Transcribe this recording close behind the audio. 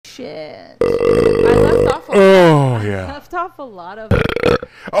shit. I left off. Left off a lot of.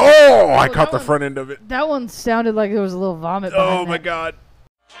 Oh, I caught the front end of it. That one sounded like there was a little vomit. Oh my god.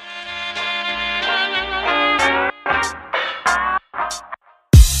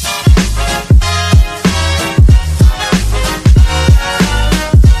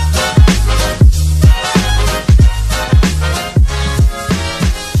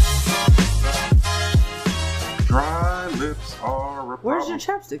 Dry lips are a problem. Where's your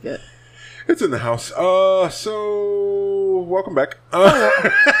chapstick at? It's in the house. So welcome back.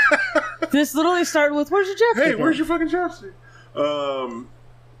 This literally started with, "Where's your chapstick?" Hey, where's your fucking chapstick? Welcome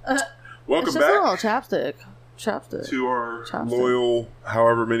it's just back a little chapstick to our loyal,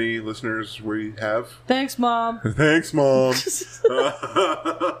 however many listeners we have. Thanks, Mom. Thanks, Mom.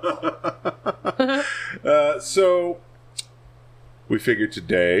 So we figured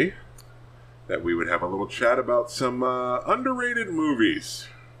today that we would have a little chat about some underrated movies.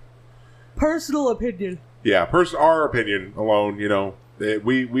 Personal opinion. Yeah, our opinion alone, you know.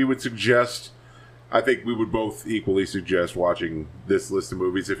 We would suggest, I think we would both equally suggest watching this list of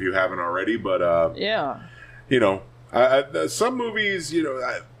movies if you haven't already, but yeah. You know, some movies, you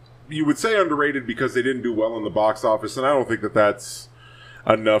know, you would say underrated because they didn't do well in the box office, and I don't think that that's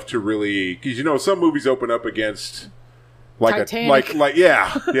enough to really, because, you know, some movies open up against like Titanic. like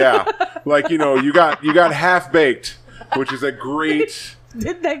like, you know, you got Half Baked, which is a great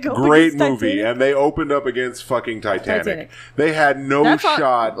Didn't they go great against movie, Titanic? and they opened up against fucking Titanic. They had no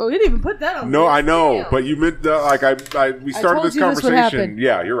shot. We didn't even put that on. No, the list. I know, Damn. but you meant we started told this you this would conversation. happen.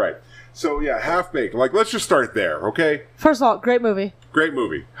 Yeah, you're right. So yeah, Half Baked. Like, let's just start there, okay? First of all, great movie. Great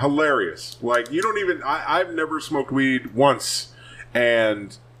movie, hilarious. Like, you don't even. I've never smoked weed once,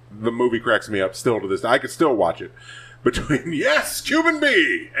 and the movie cracks me up still to this day. I could still watch it. Between Cuban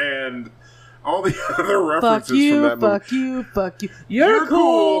B and all the other references from that movie. Fuck you. You're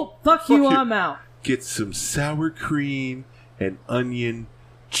cool. Fuck you, I'm out. Get some sour cream and onion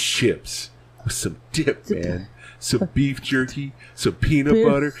chips with some dip, man. Some beef jerky, some peanut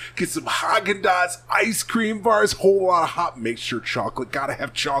butter. Get some Haagen-Dazs ice cream bars. Whole lot of hot. Make sure chocolate. Gotta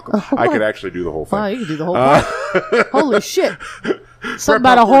have chocolate. I could actually do the whole thing. Wow, you can do the whole thing. Holy shit. Something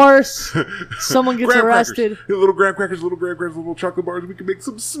about a horse. Someone gets arrested. Little graham crackers, little chocolate bars. We can make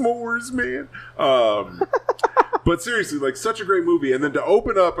some s'mores, man. But seriously, like, such a great movie. And then to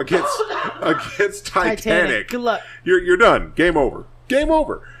open up against Titanic. Good luck. You're done. Game over. Game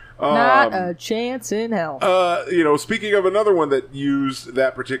over. Not a chance in hell. You know, speaking of another one that used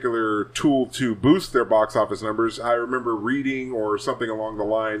that particular tool to boost their box office numbers, I remember reading or something along the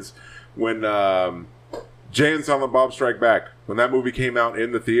lines when Jay and Silent Bob Strike Back, when that movie came out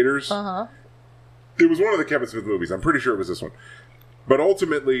in the theaters. Uh-huh. It was one of the Kevin Smith movies. I'm pretty sure it was this one. But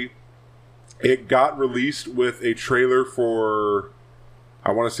ultimately, it got released with a trailer for,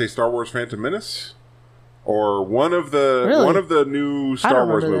 I want to say, Star Wars Phantom Menace? Or one of the new Star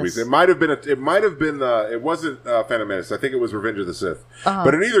Wars movies. This. It might have been. It wasn't Phantom Menace. I think it was Revenge of the Sith. Uh-huh.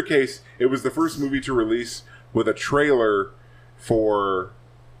 But in either case, it was the first movie to release with a trailer for,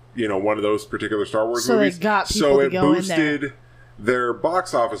 you know, one of those particular Star Wars movies. So it got people to go in there. So it boosted their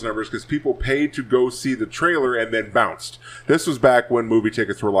box office numbers because people paid to go see the trailer and then bounced. This was back when movie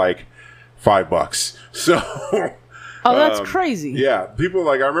tickets were like $5. So. Oh, that's crazy. Yeah, people,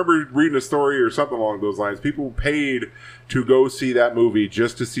 like, I remember reading a story or something along those lines. People paid to go see that movie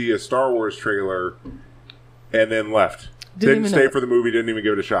just to see a Star Wars trailer and then left. Didn't stay for the movie, didn't even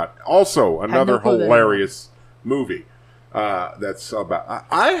give it a shot. Also, another hilarious movie that's about...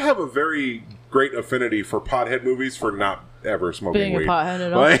 I have a very great affinity for pothead movies for not ever smoking being weed. a pothead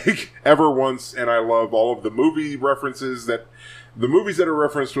at all. Like, ever once, and I love all of the movie references that... The movies that are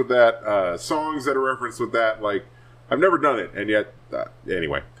referenced with that, songs that are referenced with that, like... I've never done it, and yet,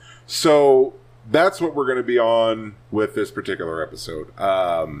 anyway. So, that's what we're going to be on with this particular episode.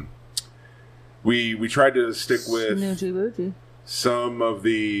 We tried to stick with some of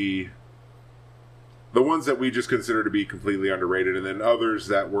the ones that we just consider to be completely underrated, and then others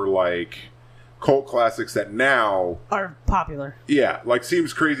that were like cult classics that now... are popular. Yeah, like,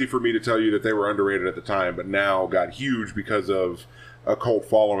 seems crazy for me to tell you that they were underrated at the time, but now got huge because of a cult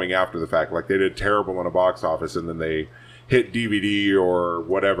following after the fact. Like, they did terrible in a box office and then they hit DVD or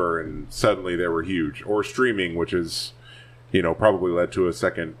whatever and suddenly they were huge. Or streaming, which is, you know, probably led to a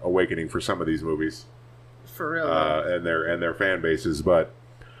second awakening for some of these movies. For real. And their fan bases. But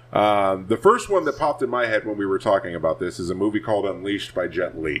the first one that popped in my head when we were talking about this is a movie called Unleashed by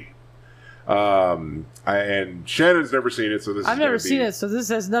Jet Li. And Shannon's never seen it, so I've never seen it, so this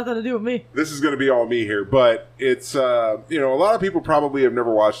has nothing to do with me. This is going to be all me here, but it's you know, a lot of people probably have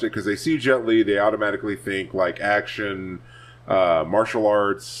never watched it because they see Jet Li, they automatically think like action, martial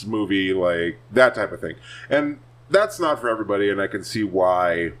arts movie, like that type of thing. And that's not for everybody, and I can see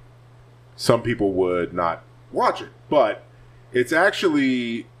why some people would not watch it. But it's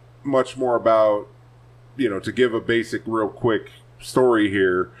actually much more about, to give a basic, real quick story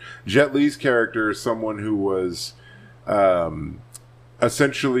here. Jet Li's character is someone who was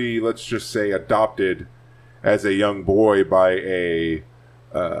essentially, let's just say, adopted as a young boy by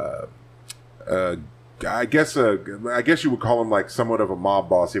I guess you would call him like somewhat of a mob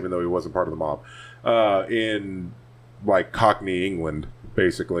boss, even though he wasn't part of the mob, in like Cockney, England,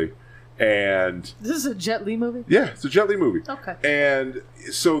 basically. And this is a Jet Li movie? Yeah, it's a Jet Li movie. Okay. And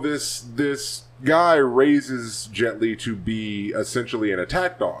so this guy raises Jet Li to be essentially an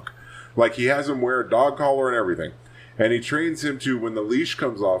attack dog. Like, he has him wear a dog collar and everything. And he trains him to, when the leash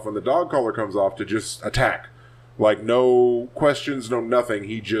comes off, when the dog collar comes off, to just attack. Like, no questions, no nothing.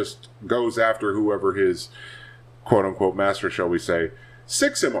 He just goes after whoever his quote-unquote master, shall we say,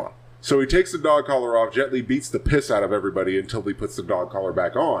 sicks him on. So he takes the dog collar off. Jet Li beats the piss out of everybody until he puts the dog collar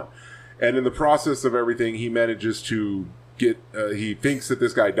back on. And in the process of everything, he manages to get... he thinks that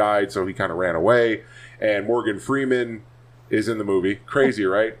this guy died, so he kind of ran away. And Morgan Freeman is in the movie. Crazy,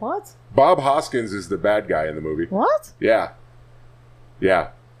 right? What? Bob Hoskins is the bad guy in the movie. What? Yeah.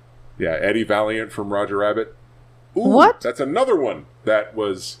 Eddie Valiant from Roger Rabbit. Ooh, what? That's another one that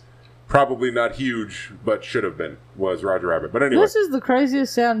was probably not huge, but should have been, was Roger Rabbit. But anyway. This is the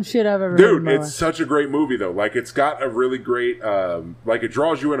craziest sounding shit I've ever heard in my life. It's such a great movie, though. Like, it's got a really great... it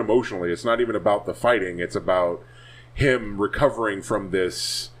draws you in emotionally. It's not even about the fighting. It's about him recovering from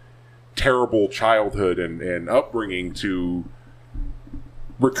this terrible childhood and upbringing to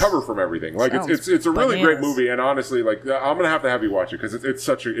recover from everything. Like, it's a really great movie, and honestly, like, I'm gonna have you watch it because it's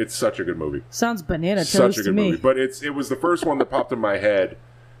such a good movie. Sounds banana toast Such a to good me. movie, but it was the first one that popped in my head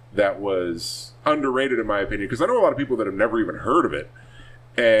that was underrated in my opinion, because I know a lot of people that have never even heard of it.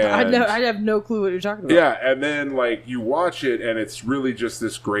 And I have no clue what you're talking about. Yeah, and then like you watch it, and it's really just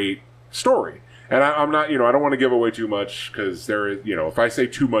this great story. And I'm not, I don't want to give away too much because there is, if I say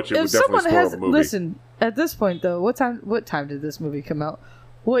too much, it would definitely spoil the movie. Listen, at this point though, what time did this movie come out?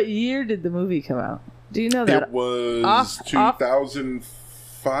 What year did the movie come out? Do you know that? It was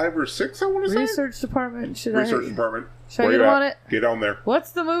 2005 or 6, I want to say. Research department. Research department. Should I get on it? Get on there.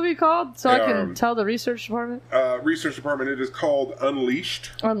 What's the movie called? So I can tell the research department. Research department. It is called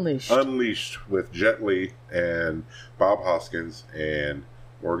Unleashed. Unleashed with Jet Li and Bob Hoskins and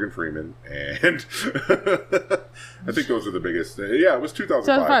Morgan Freeman, and I think those are the biggest. Yeah, it was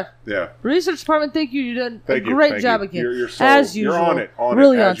 2005. Yeah. Research department, thank you. You've done a great job again. You're as usual. You're on it.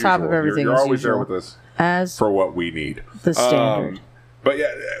 Really on top top of everything. You're as always usual. there with us as for what we need. The standard.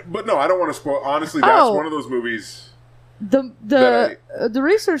 But no, I don't want to spoil. Honestly, that's one of those movies. The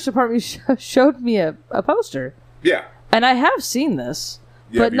research department showed me a poster. Yeah. And I have seen this.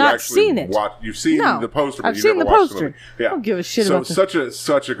 But not seen it. You've seen the poster, but I've seen the poster. Yeah. I don't give a shit about this.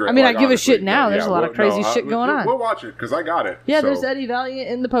 Such a great... I mean, I give a shit now. There's a lot of crazy shit going on. We'll watch it, because I got it. Yeah, there's Eddie Valiant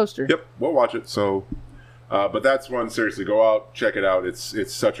in the poster. Yep, we'll watch it. So, but that's one, seriously, go out, check it out.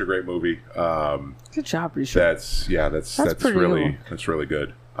 It's such a great movie. Good job, Richard. That's really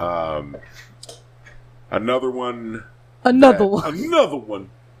good. Another one.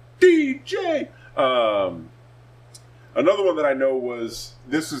 DJ! Another one that I know was,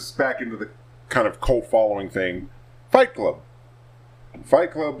 this is back into the kind of cult following thing, Fight Club.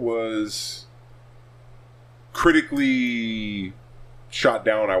 Fight Club was critically shot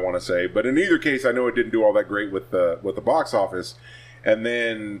down, I want to say, but in either case, I know it didn't do all that great with the box office. And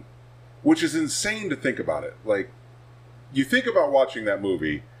then, which is insane to think about it. Like, you think about watching that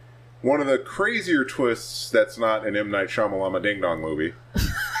movie, one of the crazier twists that's not an M. Night Shyamalan Ding Dong movie.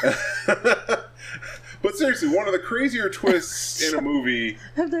 But seriously, one of the crazier twists in a movie,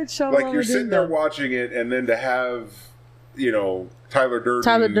 like you're sitting there watching it, and then to have, Tyler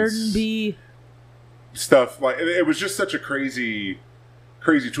Durden be stuff, like, it was just such a crazy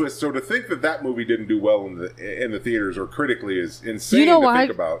twist. So to think that movie didn't do well in the theaters or critically is insane to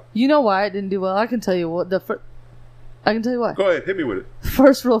think about. You know why it didn't do well? I can tell you what. I can tell you why. Go ahead, hit me with it.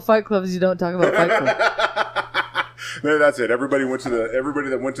 First rule of Fight Club is you don't talk about Fight Club. No, that's it. Everybody that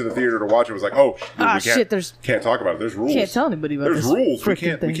went to the theater to watch it was like, "Oh, can't talk about it. There's rules. Can't tell anybody about this. There's rules. We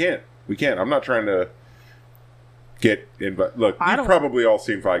can't. I'm not trying to get in, but look, you've probably all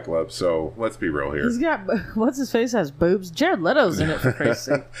seen Fight Club, so let's be real here. He's got what's his face has boobs. Jared Leto's in it, for Christ's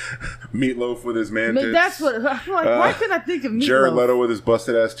sake. Meatloaf with his man tits. That's what. I'm like, why couldn't I think of Meatloaf? Jared Leto with his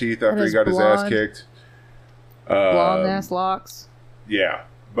busted ass teeth after he got his ass kicked. Blonde ass locks. Yeah.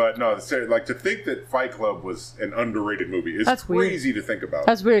 But no, like to think that Fight Club was an underrated movie is crazy to think about.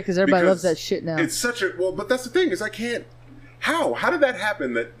 That's weird because everybody loves that shit now. It's such a but that's the thing is I can't How did that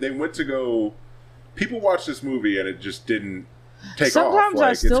happen? That they went to go. People watched this movie and it just didn't take off. Sometimes Like,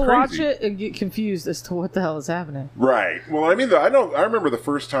 I still it's watch crazy. it and get confused as to what the hell is happening. Right. Well, I mean, I remember the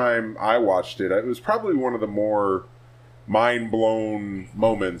first time I watched it. It was probably one of the more mind blown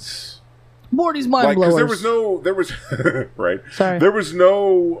moments. Morty's mind Like, blowers. because there was right. Sorry. There was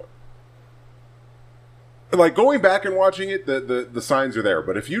no. Like, going back and watching it, the signs are there.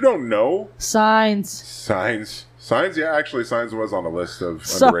 But if you don't know Signs. Signs, yeah, actually, Signs was on a list of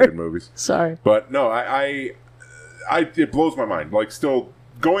Sorry. underrated movies. Sorry. But no, I it blows my mind. Like, still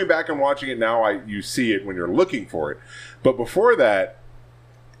going back and watching it now, you see it when you're looking for it. But before that,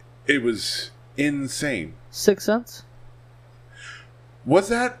 it was insane. Sixth Sense? Was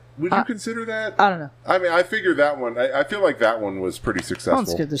that? Would you consider that? I don't know. I mean, I figured that one. I feel like that one was pretty That successful. one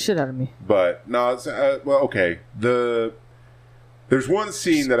scared the shit out of me. But no, it's, well, okay. There's one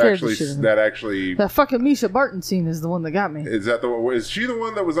scene that Scared the shit out of me. actually That fucking Misha Barton scene is the one that got me. is that the one? Is she the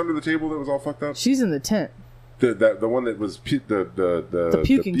one that was under the table that was all fucked up? She's in the tent. The one that was the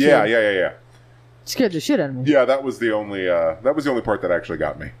puking yeah, kid. yeah. Scared the shit out of me. Yeah, that was the only part that actually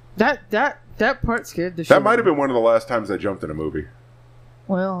got me. That part scared the shit. That might have been one of the last times I jumped in a movie.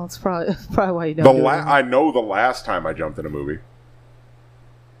 Well, it's probably why you don't. I know the last time I jumped in a movie.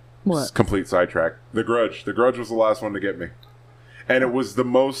 What? Complete sidetrack. The Grudge. The Grudge was the last one to get me, and it was the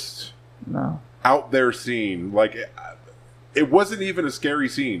most No. out there scene. Like, it wasn't even a scary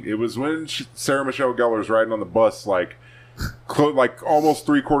scene. It was when Sarah Michelle Gellar's riding on the bus, like almost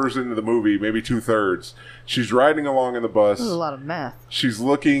 3/4 into the movie, maybe 2/3. She's riding along in the bus. There's a lot of math. She's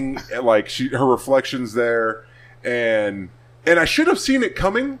looking at, like, her reflection's there, and I should have seen it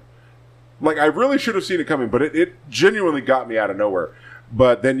coming. Like, I really should have seen it coming, but it genuinely got me out of nowhere.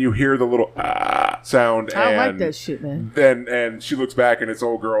 But then you hear the little sound, I and like that shit, man. and she looks back, and it's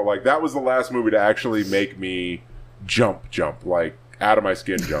old girl. Like, that was the last movie to actually make me jump, like, out of my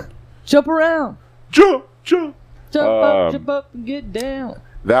skin, jump. Jump around. Jump. Jump up, and get down.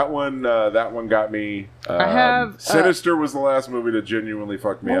 That one got me. I have Sinister was the last movie to genuinely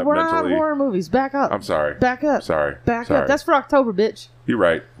fuck me up we're not mentally. on horror movies. Back up. I'm sorry. Back up. Sorry. Back up. That's for October, bitch. You're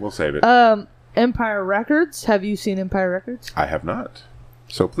right. We'll save it. Empire Records. Have you seen Empire Records? I have not.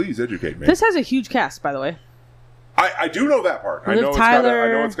 So please educate me. This has a huge cast, by the way. I do know that part. I Liv know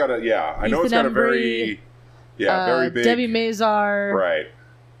Tyler, it's got a Ethan very very big. Debbie Mazar. Right.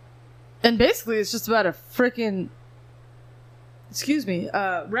 And basically, it's just about a freaking. Excuse me.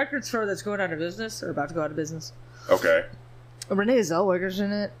 Record store that's going out of business or about to go out of business. Okay. Renee Zellweger's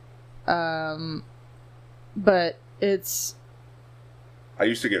in it. But it's. I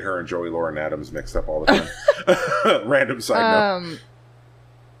used to get her and Joey Lauren Adams mixed up all the time. Random side note.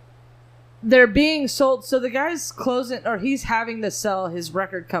 They're being sold. So the guy's closing, or he's having to sell his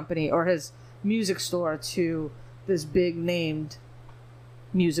record company or his music store to this big named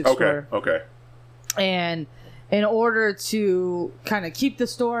music store. Okay. And in order to kind of keep the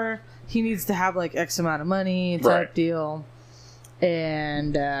store, he needs to have like X amount of money type deal.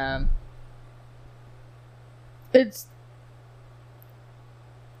 And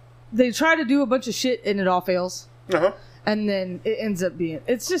they try to do a bunch of shit and it all fails. Uh-huh. And then it ends up being,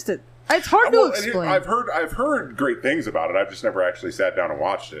 it's hard to explain. I've heard great things about it. I've just never actually sat down and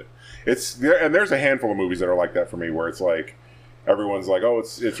watched it. There's a handful of movies that are like that for me, where it's like everyone's like, "Oh,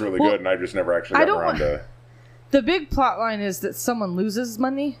 it's really good," and I just never actually got around to. The big plot line is that someone loses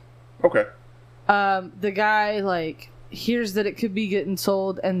money. Okay. The guy like hears that it could be getting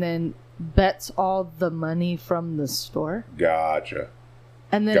sold, and then bets all the money from the store. Gotcha.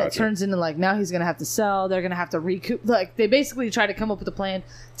 And then it turns into like now he's gonna have to sell. They're gonna have to recoup. Like they basically try to come up with a plan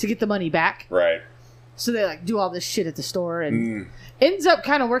to get the money back. Right. So they like do all this shit at the store and ends up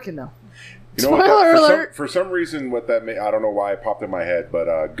kind of working though. You know Spoiler alert! For some reason, what that I don't know why it popped in my head, but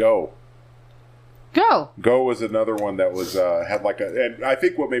Go was another one that was had like and I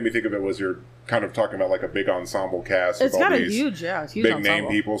think what made me think of it was you're kind of talking about like a big ensemble cast. It's with got all a these huge big ensemble. name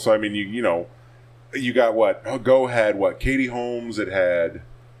people. So I mean, you know. You got what? Go had what? Katie Holmes. It had.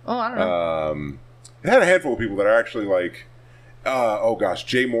 Oh, I don't know. It had a handful of people that are actually like. Oh gosh,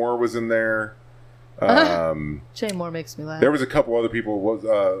 Jay Moore was in there. Jay Moore makes me laugh. There was a couple other people.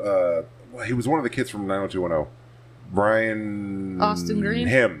 He was one of the kids from 90210. Brian Austin Green.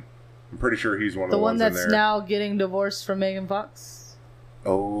 Him. I'm pretty sure he's one of the one ones in that's there. now getting divorced from Megan Fox.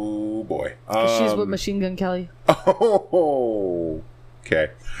 Oh boy, She's with Machine Gun Kelly. Oh.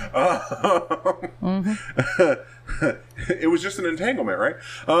 Okay. It was just an entanglement, right?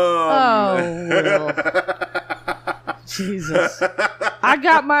 Will. Jesus. I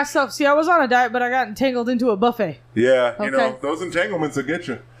got myself... See, I was on a diet, but I got entangled into a buffet. Yeah, Okay. you know, those entanglements will get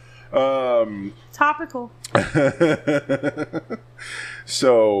you. Topical.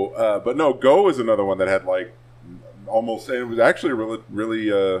 So, but no, Go is another one that had like almost, and it was actually a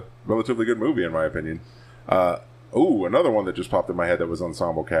really relatively good movie in my opinion. Another one that just popped in my head that was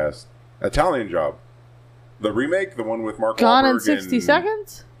ensemble cast. Italian Job. The remake, the one with Mark Gone Wahlberg in 60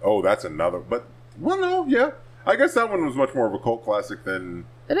 Seconds? Oh, that's another. But, well, no, yeah. I guess that one was much more of a cult classic than...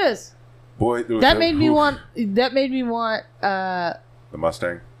 It is. Boy, that made me want... The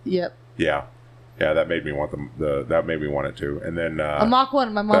Mustang? Yep. Yeah. Yeah, that made me want that made me want it too. And then... a Mach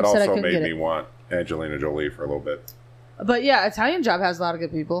 1, my mom said I couldn't get it. That also made me want Angelina Jolie for a little bit. But yeah, Italian Job has a lot of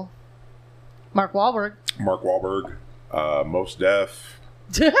good people. Mark Wahlberg. Mos Def.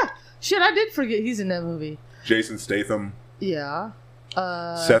 Shit, I did forget he's in that movie. Jason Statham. Yeah.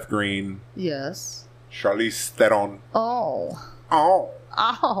 Seth Green. Yes. Charlize Theron. Oh,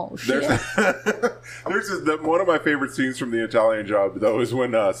 shit. One of my favorite scenes from the Italian Job, though, is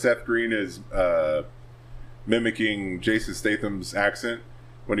when Seth Green is mimicking Jason Statham's accent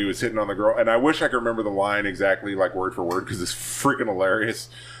when he was hitting on the girl. And I wish I could remember the line exactly, like word for word, because it's freaking hilarious.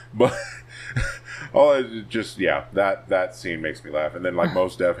 But that scene makes me laugh. And then, like,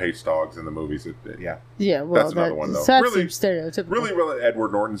 Mos Def hates dogs in the movies. Yeah, well, that's another one, though. That seems stereotypical. Really,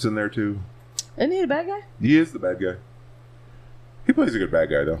 Edward Norton's in there, too. Isn't he the bad guy? He is the bad guy. He plays a good bad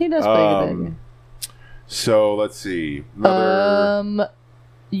guy, though. He does play a good bad guy. So, let's see.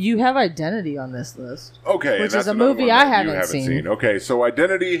 You have Identity on this list. Okay. Which is a movie I haven't seen. Okay, so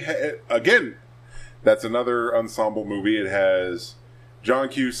Identity, again, that's another ensemble movie. It has John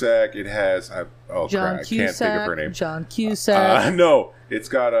Cusack. It has... I can't think of her name. John Cusack. No, it's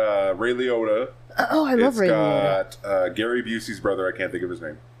got Ray Liotta. Oh, I love Ray Liotta. It's got Gary Busey's brother. I can't think of his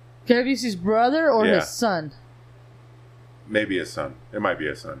name. Gary Busey's brother or his son? Maybe his son. It might be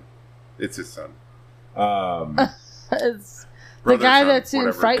his son. It's his son. It's the guy that's in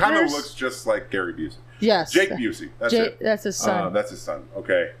Frighteners. Kind of looks just like Gary Busey. Yes. Jake Busey. That's it. That's his son. That's his son.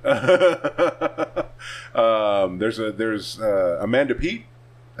 Okay. There's Amanda Peet.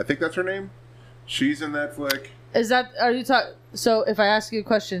 I think that's her name. She's in that flick. Are you talking? So if I ask you a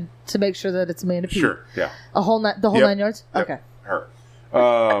question to make sure that it's Amanda Peet. Sure. Yeah. The whole 9 yards. Yep. Okay. Her.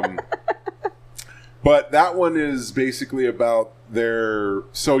 But that one is basically about their...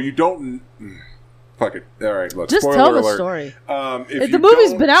 So you don't... Fuck it. All right, look. Just spoiler tell the alert. story. If the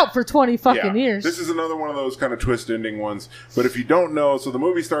movie's been out for 20 fucking years. This is another one of those kind of twist ending ones. But if you don't know... So the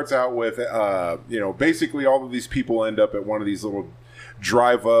movie starts out with, basically all of these people end up at one of these little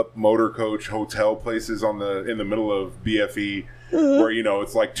drive-up motor coach hotel places in the middle of BFE, where,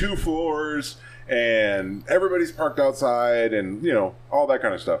 it's like 2 floors... And everybody's parked outside and, all that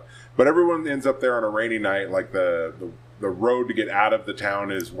kind of stuff. But everyone ends up there on a rainy night. Like the road to get out of the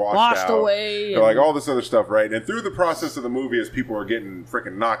town is washed out. Away. Like all this other stuff, right? And through the process of the movie, as people are getting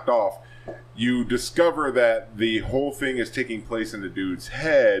freaking knocked off, you discover that the whole thing is taking place in the dude's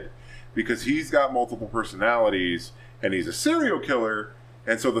head because he's got multiple personalities and he's a serial killer.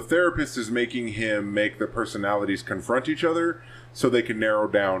 And so the therapist is making him make the personalities confront each other so they can narrow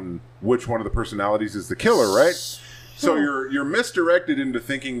down which one of the personalities is the killer, right? So you're misdirected into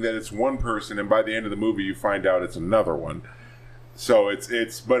thinking that it's one person, and by the end of the movie, you find out it's another one. So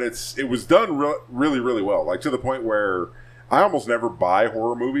it was done really, really well. Like to the point where I almost never buy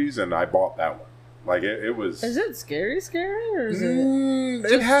horror movies, and I bought that one. Like it was. Is it scary, or is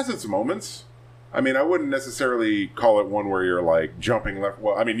it? It has its moments. I mean, I wouldn't necessarily call it one where you're like jumping left.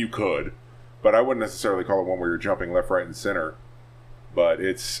 Well, I mean, you could, but I wouldn't necessarily call it one where you're jumping left, right, and center. But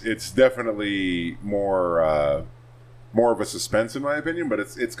it's definitely more of a suspense in my opinion. But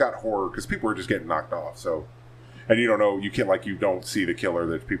it's got horror because people are just getting knocked off. So, and you don't know, you don't see the killer.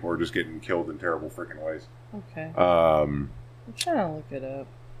 That people are just getting killed in terrible freaking ways. Okay. I'm trying to look it up.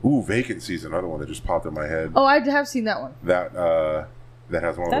 Ooh, Vacancy is another one that just popped in my head. Oh, I have seen that one. That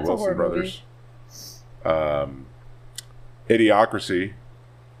has one of the Wilson brothers. Idiocracy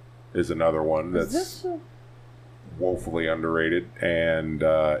is another one that's woefully underrated. And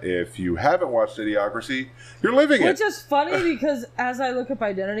if you haven't watched Idiocracy, you're living it. Which is funny because as I look up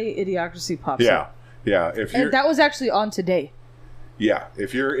Identity, Idiocracy pops up. Yeah. And that was actually on today. Yeah,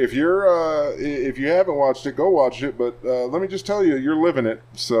 if you haven't watched it, go watch it. But let me just tell you, you're living it.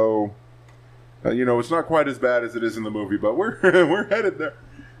 So, it's not quite as bad as it is in the movie, but we're headed there.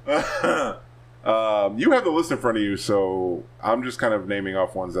 You have the list in front of you, so I'm just kind of naming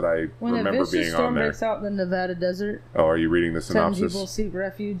off ones that I remember being on there. When a vicious storm breaks out in the Nevada desert. Oh, are you reading the synopsis? 10 people seek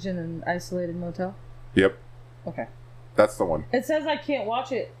refuge in an isolated motel. Yep. Okay. That's the one. It says I can't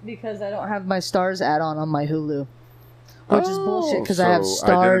watch it because I don't have my Stars add-on on my Hulu. Which is bullshit because I have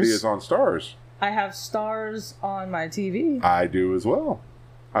Stars. Identity is on Stars. I have Stars on my TV. I do as well.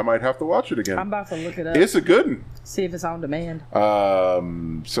 I might have to watch it again. I'm about to look it up. It's a good one. See if it's on demand.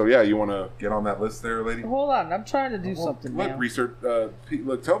 So yeah, you want to get on that list there, lady? Hold on, I'm trying to do something now. Research.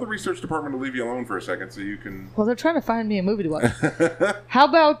 Look, tell the research department to leave you alone for a second, so you can. Well, they're trying to find me a movie to watch. How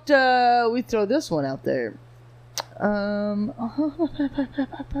about we throw this one out there?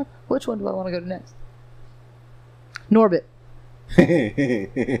 Which one do I want to go to next? Norbit.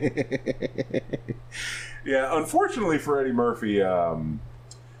 Yeah, unfortunately for Eddie Murphy,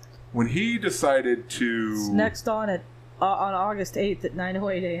 when he decided to It's next on August 8th at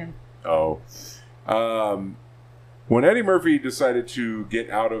 9:08 a.m. When Eddie Murphy decided to get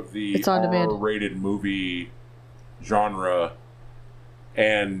out of the It's on demand. R-rated movie genre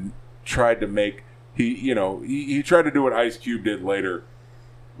and tried to make he tried to do what Ice Cube did later,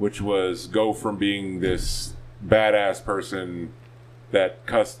 which was go from being this badass person that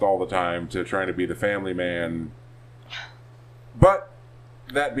cussed all the time to trying to be the family man. But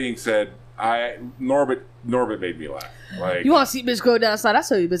that being said, Norbit made me laugh. Like, You want to see bitch go downside? I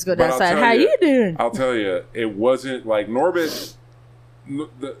saw you bitch go But I'll downside. tell How you- you doing? I'll tell you, it wasn't like Norbit.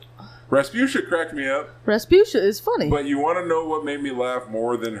 The Rasputia cracked me up, Rasputia is funny. but you want to know what made me laugh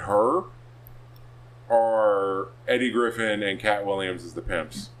more than her? Are Eddie Griffin and Cat Williams as the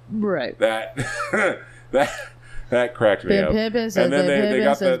pimps? Right. That that cracked me up. And then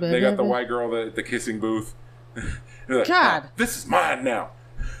they got the white girl at the kissing booth. They're like, God. "Oh, this is mine now."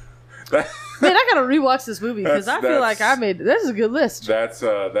 Man, I gotta rewatch this movie because I feel like this is a good list. That's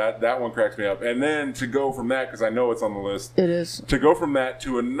that one cracks me up. And then to go from that, because I know it's on the list, It is. to go from that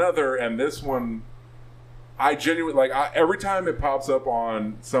to another, and this one, I genuinely every time it pops up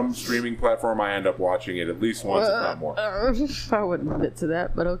on some streaming platform, I end up watching it at least once, if not more. I wouldn't admit to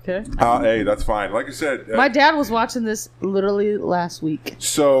that, but okay. Hey, that's fine. Like I said, My dad was watching this literally last week.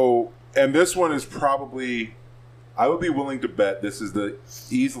 so, and this one is probably, I would be willing to bet this is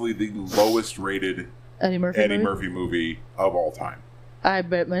easily the lowest rated Eddie Murphy movie of all time. I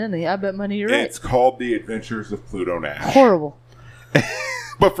bet money. You're right. It's called The Adventures of Pluto Nash. Horrible.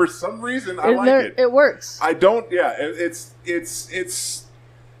 But for some reason, I like it. It works. I don't. Yeah, it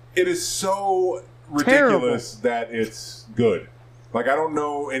is so ridiculous that it's good. Like, I don't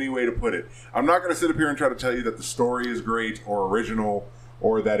know any way to put it. I'm not going to sit up here and try to tell you that the story is great or original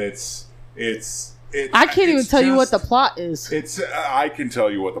or that it's. I can't even tell you what the plot is. I can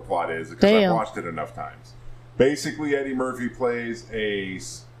tell you what the plot is because I've watched it enough times. Basically, Eddie Murphy plays a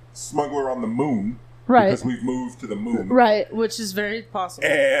smuggler on the moon. Right. Because we've moved to the moon. Right, which is very possible.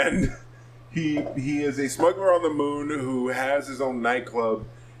 And he is a smuggler on the moon who has his own nightclub,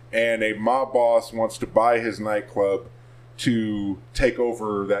 and a mob boss wants to buy his nightclub to take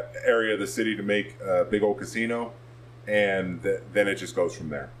over that area of the city to make a big old casino, and then it just goes from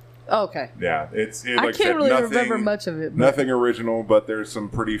there. Okay. Yeah, I can't really remember much of it. Nothing original, but there's some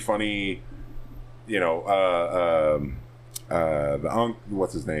pretty funny,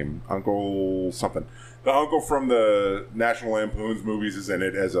 what's his name? Uncle something. The uncle from the National Lampoon's movies is in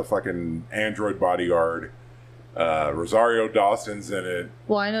it as a fucking android bodyguard. Rosario Dawson's in it.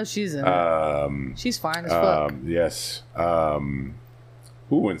 Well, I know she's in it. She's fine as fuck. Yes. Ooh,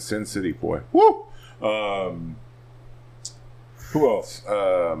 and Sin City, boy. Woo! Who else?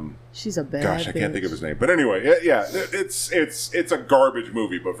 She's a bad Gosh, I can't think of his name. But anyway, yeah, it's a garbage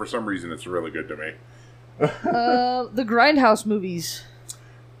movie, but for some reason it's really good to me. The Grindhouse movies.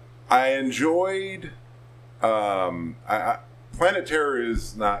 I enjoyed. Planet Terror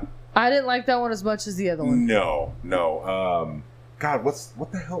is not. I didn't like that one as much as the other one. No. God,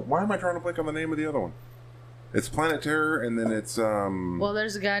 what the hell? Why am I drawing a blank on the name of the other one? It's Planet Terror, and then it's Well,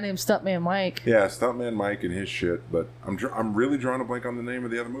 there's a guy named Stuntman Mike. Yeah, Stuntman Mike and his shit. But I'm really drawing a blank on the name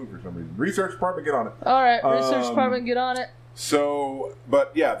of the other movie for some reason. Research department, get on it. All right, research department, get on it. So,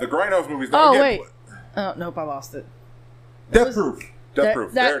 but yeah, the Grindhouse movies. Oh wait. Oh nope, I lost it. Death Proof. Death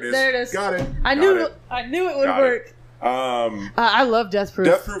Proof. There it is. There it is. Got it. I knew it would work. I love Death Proof.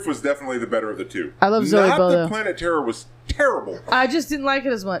 Death Proof was definitely the better of the two. I love Zoe Bell, Not that Planet Terror was terrible. I just didn't like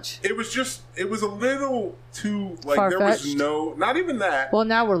it as much. It was a little too, like, Far-fetched? there was no, not even that. Well,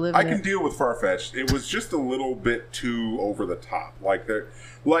 now we're living I can deal with far-fetched. It was just a little bit too over the top.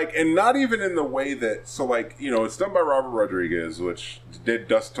 And not even in the way that, it's done by Robert Rodriguez, which did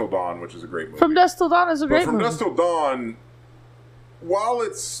Dusk Till Dawn, which is a great movie. From Dusk Till Dawn is a great movie. From Dusk Till Dawn, while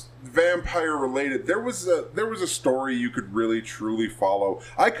it's vampire related, there was a story you could really truly follow.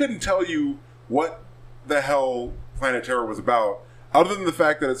 I couldn't tell you what the hell Planet Terror was about, other than the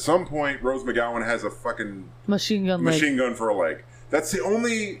fact that at some point Rose McGowan has a fucking machine gun for a leg. That's the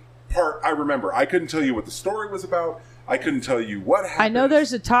only part I remember. I couldn't tell you what the story was about. I couldn't tell you what happened. I know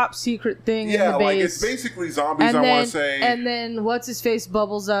there's a top secret thing in the base. like it's basically zombies, I want to say. And then what's-his-face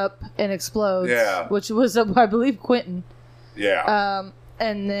bubbles up and explodes. Yeah. Which was, I believe, Quentin. Yeah.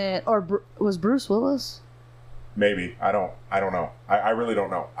 And then, was Bruce Willis? Maybe. I don't know. I really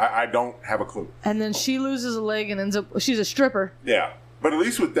don't know. I don't have a clue. And then she loses a leg and ends up, she's a stripper. Yeah. But at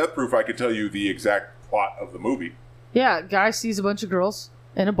least with Death Proof, I could tell you the exact plot of the movie. Yeah, guy sees a bunch of girls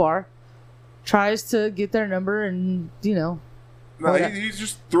in a bar, tries to get their number, and No, he's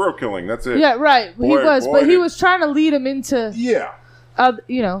just thrill killing. That's it. Yeah, right. He was trying to lead him into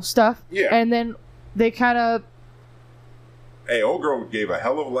stuff. Yeah. And then they kind of. Hey, old girl gave a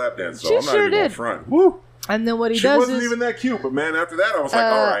hell of a lap dance, so she I'm not sure even did. on front. Woo! And then what he she does wasn't even that cute, but man, after that, I was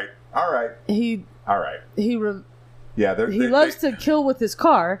like, all right. He loves to kill with his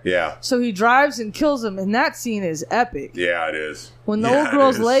car. Yeah. So he drives and kills him, and that scene is epic. Yeah, it is. When the old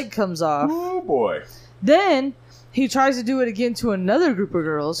girl's leg comes off. Oh, boy. Then he tries to do it again to another group of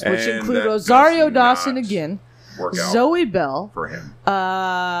girls, which include Rosario Dawson again, Zoe Bell. For him.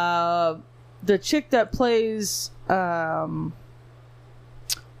 The chick that plays...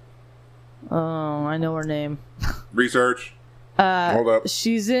 I know her name. Research. Hold up.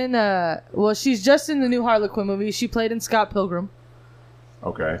 She's in she's just in the new Harley Quinn movie. She played in Scott Pilgrim.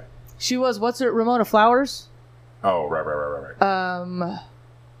 Okay. She was Ramona Flowers? Oh, right.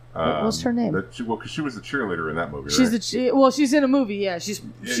 What's her name? Because she was the cheerleader in that movie. She's right? She's in a movie. Yeah, she's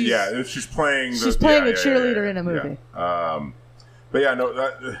playing. She's playing a cheerleader in a movie. Yeah. But yeah,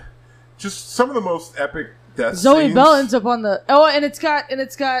 no, just some of the most epic death Zoe scenes. Bell ends up on the and it's got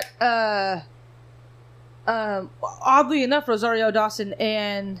oddly enough, Rosario Dawson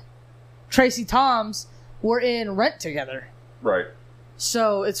and Tracy Toms were in Rent together. Right.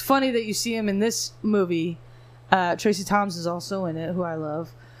 So it's funny that you see him in this movie. Tracy Toms is also in it, who I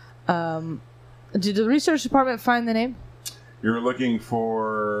love. Did the research department find the name? You're looking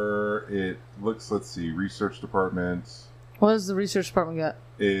for it. Let's see. Research department. What does the research department got?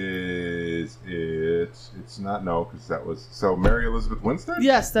 Is it? It's not because that was Mary Elizabeth Winstead.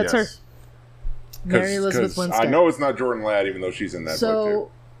 Yes, that's her. Mary Elizabeth Winstead. I know it's not Jordan Ladd, even though she's in that. So,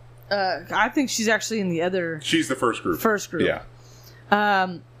 I think she's actually in the other. She's the first group. Yeah.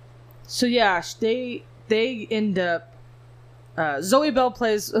 So yeah, they end up. Zoe Bell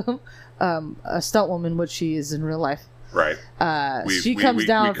plays a stunt woman, which she is in real life. Right. She comes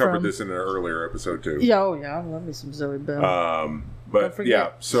down. We covered this in an earlier episode too. Yeah. Oh yeah, I love me some Zoe Bell. But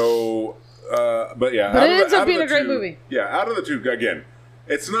yeah. So. But yeah. But it ends up being a great movie. Yeah. Out of the two, again,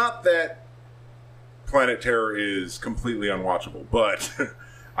 it's not that Planet Terror is completely unwatchable, but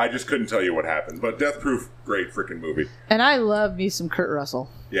I just couldn't tell you what happened. But Death Proof, great freaking movie. And I love me some Kurt Russell.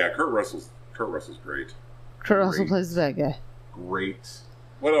 Yeah, Kurt Russell's great. Kurt Russell plays the bad guy. Great.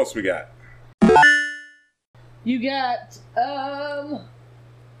 What else we got? You got I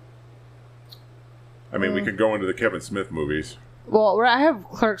mean, we could go into the Kevin Smith movies. Well, I have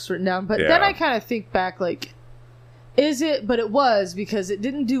Clerks written down, but then I kind of think back, like, is it? But it was, because it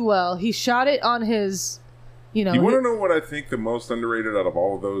didn't do well. He shot it on his, You want to know what I think the most underrated out of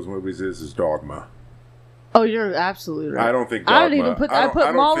all of those movies is Dogma. Oh, you're absolutely right. I don't think Dogma. I don't even put. I put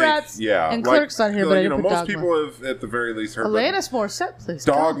Mallrats and Clerks on here, but I didn't put most Dogma. people have, at the very least, heard Alanis Morissette plays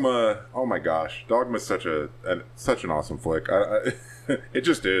Dogma. Oh my gosh, Dogma's such an awesome flick. It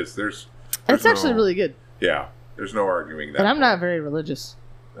just is. It's actually really good. Yeah, there's no arguing that. And I'm not very religious.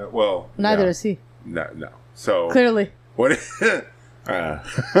 Neither is he. No. So clearly, what?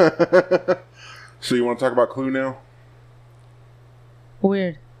 So you want to talk about Clue now?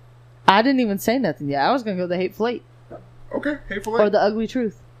 Weird. I didn't even say nothing yet. I was going to go the Hateful Eight. Okay, Hateful Eight. Or The Ugly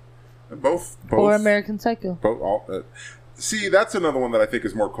Truth. Both. Or American Psycho. See, that's another one that I think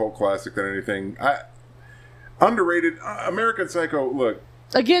is more cult classic than anything. Underrated. American Psycho, look.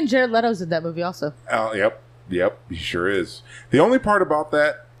 Again, Jared Leto's in that movie also. Yep, he sure is. The only part about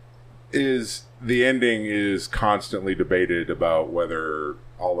that is the ending is constantly debated about whether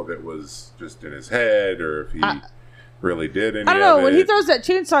all of it was just in his head or if he really did any of it. I don't know, when he throws that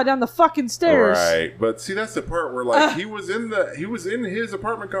chainsaw down the fucking stairs. Right, but see, that's the part where he was in his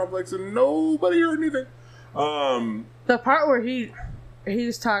apartment complex and nobody heard anything. The part where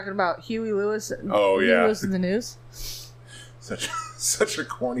he's talking about Huey Lewis. Oh yeah, Huey Lewis in the news. Such a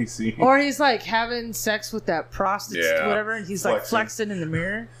corny scene. Or he's like having sex with that prostitute, whatever, and he's like flexing in the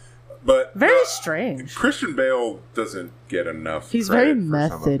mirror. But very strange. Christian Bale doesn't get enough. He's very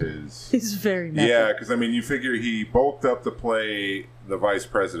method. He's very method. Yeah, because I mean, you figure he bulked up to play the vice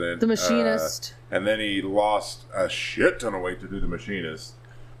president, the machinist, and then he lost a shit ton of weight to do the machinist.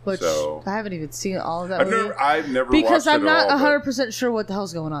 which so I haven't even seen all of that movie. I've never because watched I'm it not all, 100% sure what the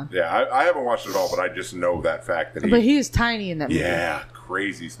hell's going on. Yeah, I haven't watched it all, but I just know that fact that But he is tiny in that movie. Yeah,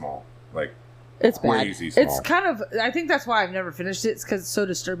 crazy small. Like, it's crazy bad. small. It's kind of. I think that's why I've never finished it. It's because it's so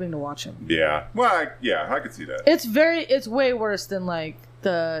disturbing to watch him. Yeah. Well, I could see that. It's way worse than like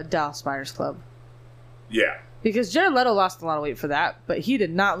the Dallas Buyers Club. Yeah. Because Jared Leto lost a lot of weight for that, but he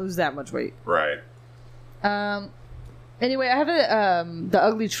did not lose that much weight. Right. Anyway, I have The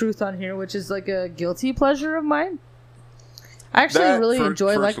Ugly Truth on here, which is like a guilty pleasure of mine. I actually really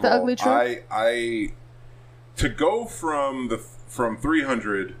enjoy like The Ugly Truth. I to go from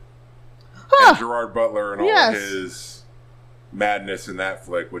 300 and Gerard Butler and all of his madness in that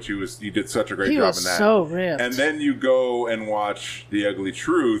flick, which he did such a great job in that. So ripped. And then you go and watch The Ugly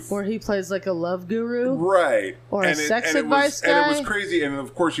Truth, where he plays like a love guru, right? Or a sex advice guy. And it was crazy. And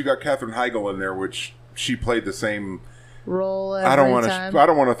of course, you got Katherine Heigl in there, which she played the same role every time. I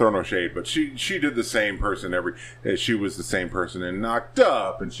don't want to throw no shade, but she did the same person she was the same person in Knocked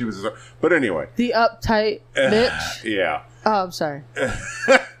Up, and she was. But anyway, the uptight bitch. Yeah. Oh, I'm sorry.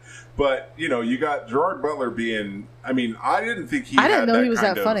 But you got Gerard Butler being. I mean, I didn't think he. I didn't know he was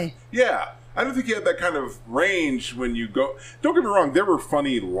that funny. Yeah, I don't think he had that kind of range when you go. Don't get me wrong, there were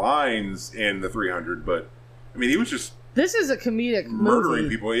funny lines in the 300, but I mean, he was just. This is a comedic murdering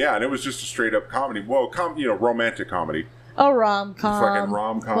movie. people, yeah, and it was just a straight up comedy. Well, romantic comedy. Oh, rom-com. Fucking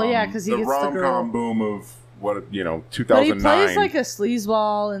rom-com. Well, yeah, because he gets the girl. The rom-com boom of 2009. But he plays like a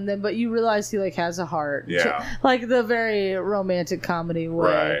sleazeball, but you realize he like has a heart. Yeah. Like the very romantic comedy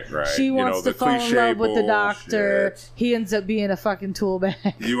way. Right. She wants to fall in love with the doctor. Bullshit. He ends up being a fucking tool bag.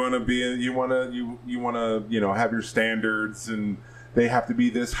 You want to have your standards, and they have to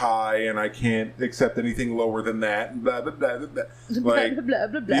be this high, and I can't accept anything lower than that. Blah blah blah blah blah. Like, blah,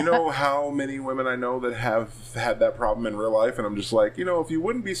 blah, blah. You know how many women I know that have had that problem in real life, and I'm just like, if you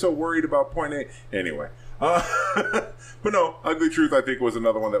wouldn't be so worried about point A, anyway. But no, Ugly Truth I think was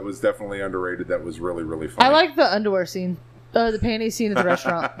another one that was definitely underrated. That was really really funny. I like the underwear scene, the panties scene at the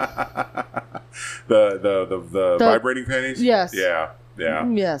restaurant. the vibrating panties. Yes. Yeah. Yeah.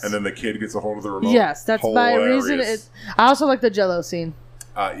 Yes. And then the kid gets a hold of the remote. Yes, that's Hilarious. my reason. I also like the Jell-O scene.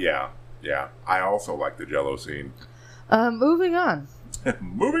 Yeah. I also like the Jell-O scene. Moving on.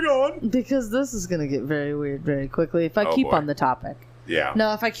 Moving on. Because this is going to get very weird very quickly if I keep on the topic. Yeah.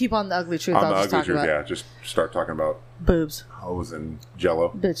 No, if I keep on The Ugly Truth, I'll just talk about... Yeah, just start talking about... boobs. Hoes and Jell-O.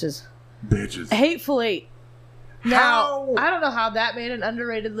 Bitches. Hateful Eight. Now, I don't know how that made an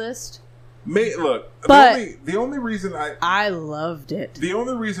underrated list. Look, but the only reason I loved it. The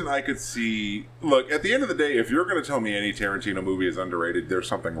only reason I could see... Look, at the end of the day, if you're going to tell me any Tarantino movie is underrated, there's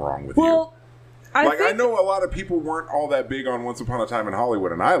something wrong with you. I know a lot of people weren't all that big on Once Upon a Time in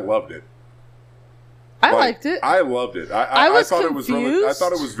Hollywood, and I loved it. I liked it. I loved it. I thought confused. I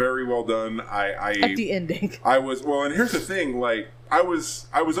thought it was very well done. At the ending. I was and here's the thing. I was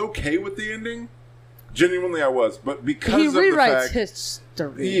okay with the ending. Genuinely, I was, but because he of the rewrites fact,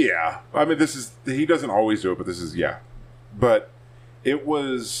 history. Yeah, I mean, he doesn't always do it, but this is But it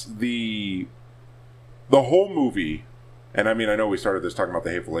was the whole movie, and I mean, I know we started this talking about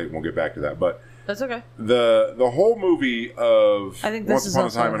the Hateful Eight, and we'll get back to that, but that's okay. The whole movie of Once Upon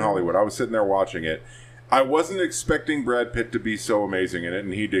a Time in Hollywood, I was sitting there watching it. I wasn't expecting Brad Pitt to be so amazing in it,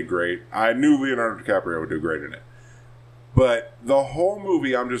 and he did great. I knew Leonardo DiCaprio would do great in it. But the whole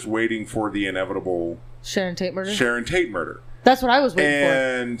movie, I'm just waiting for the inevitable Sharon Tate murder. That's what I was waiting for.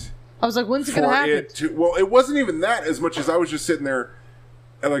 And I was like, when's it going to happen? It wasn't even that as much as I was just sitting there.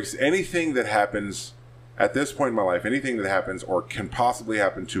 Like, anything that happens at this point in my life, anything that happens or can possibly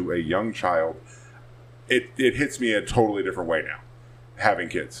happen to a young child, it hits me a totally different way now, having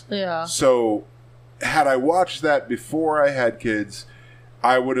kids. Yeah. So, had I watched that before I had kids,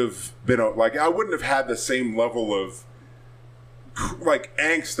 I would have been I wouldn't have had the same level of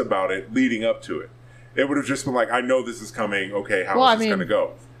angst about it leading up to it. It would have just been I know this is coming. Okay, how is this going to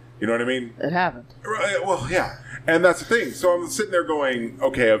go? You know what I mean? It happened. Right, well, yeah. And that's the thing. So I'm sitting there going,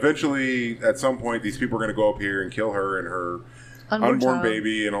 okay, eventually, at some point, these people are going to go up here and kill her and her unborn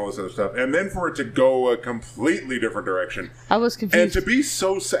baby and all this other stuff. And then for it to go a completely different direction. I was confused. And to be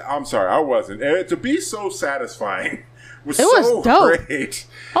so... I'm sorry, I wasn't. And to be so satisfying was dope. Great.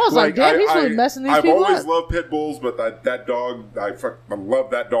 I was like, damn, he's really messing these people up. I've always loved pit bulls, but that dog, I love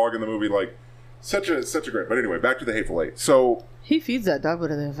that dog in the movie. Such a great... But anyway, back to the Hateful Eight. So... He feeds that dog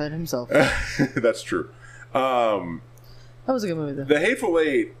better than he fed himself. That's true. That was a good movie, though. The Hateful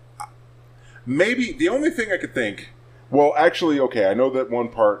Eight, maybe the only thing I could think... Well, actually, okay, I know that one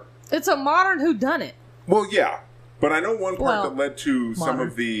part... It's a modern whodunit. Well, yeah. But I know one part that led to some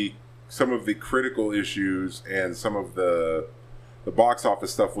of the critical issues and some of the the box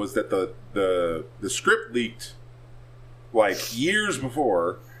office stuff was that the script leaked like years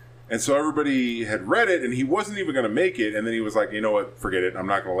before, and so everybody had read it, and he wasn't even going to make it, and then he was like, you know what, forget it, I'm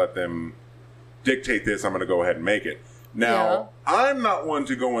not going to let them dictate this, I'm going to go ahead and make it. Now, I'm not one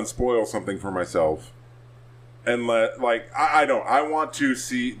to go and spoil something for myself, and I don't. I want to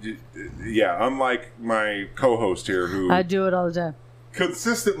see, unlike my co-host here, who I do it all the time,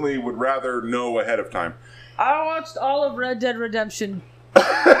 consistently would rather know ahead of time. I watched all of Red Dead Redemption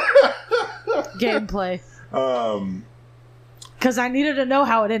gameplay. Because I needed to know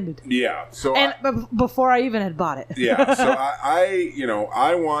how it ended. Yeah. So before I even had bought it. Yeah. So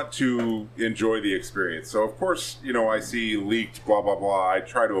I want to enjoy the experience. So of course, I see leaked blah blah blah. I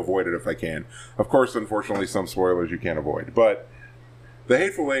try to avoid it if I can. Of course, unfortunately, some spoilers you can't avoid. But The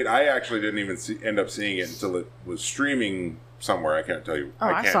Hateful Eight, I actually didn't even end up seeing it until it was streaming somewhere. I can't tell you. Oh,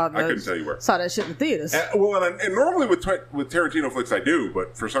 I couldn't tell you where. Saw that shit in the theaters. And normally with Tarantino flicks I do,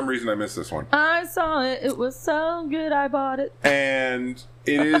 but for some reason I missed this one. I saw it. It was so good I bought it. And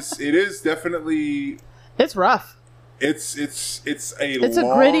it is definitely. It's rough. It's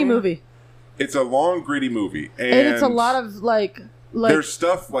a gritty movie. It's a long, gritty movie, and it's a lot of like there's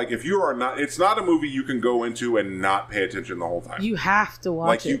stuff like if you are not. It's not a movie you can go into and not pay attention the whole time. You have to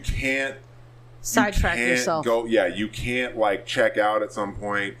watch it. You can't. Sidetrack yourself. You can't check out at some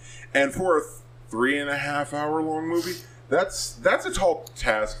point. And for a 3.5 hour long movie, that's a tall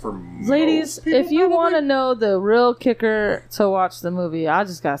task for ladies. Most people, if you want to know the real kicker to watch the movie, I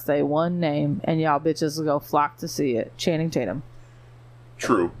just gotta say one name, and y'all bitches will go flock to see it. Channing Tatum.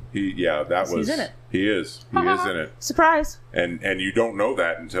 True. He's in it. He is. He is in it. Surprise. And you don't know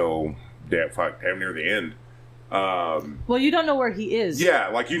that until damn near the end. Well, you don't know where he is.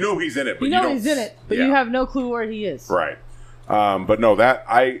 Yeah, he's in it, but he's in it, but you have no clue where he is. Right. But no, that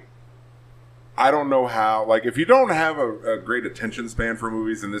I don't know how. If you don't have a great attention span for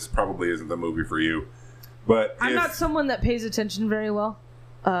movies, then this probably isn't the movie for you. But I'm not someone that pays attention very well.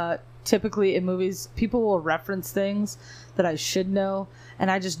 Typically in movies, people will reference things that I should know, and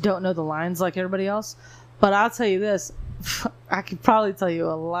I just don't know the lines like everybody else. But I'll tell you this. I could probably tell you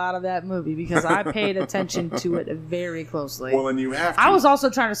a lot of that movie because I paid attention to it very closely. Well, and you have to. I was also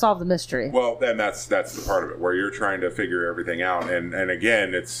trying to solve the mystery. Well, then that's the part of it where you're trying to figure everything out, and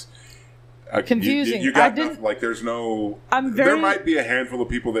again, it's confusing. You got there's no. There might be a handful of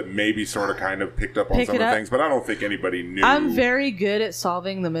people that maybe sort of kind of picked up on some of the things, but I don't think anybody knew. I'm very good at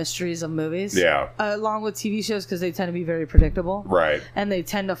solving the mysteries of movies. Yeah. Along with TV shows because they tend to be very predictable. Right. And they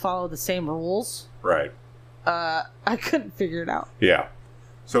tend to follow the same rules. Right. I couldn't figure it out. Yeah,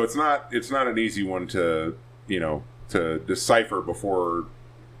 so it's not an easy one to to decipher before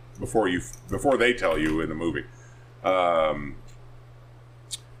they tell you in the movie.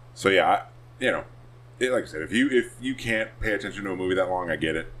 So yeah, like I said, if you can't pay attention to a movie that long, I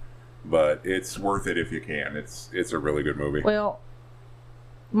get it, but it's worth it if you can. It's a really good movie. Well,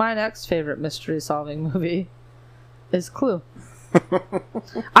 my next favorite mystery solving movie is Clue.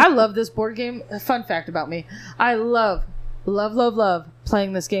 I love this board game. A fun fact about me. I love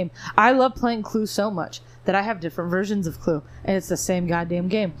playing this game. I love playing Clue so much that I have different versions of Clue. And it's the same goddamn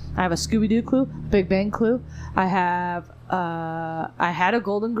game. I have a Scooby-Doo Clue, Big Bang Clue. I have I had a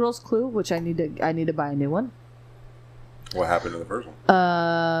Golden Girls Clue, which I need to buy a new one. What happened to the first one?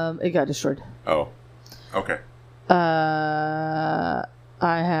 It got destroyed. Oh. Okay. I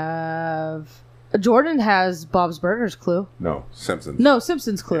have Jordan has Bob's Burgers Clue. No, Simpsons. No,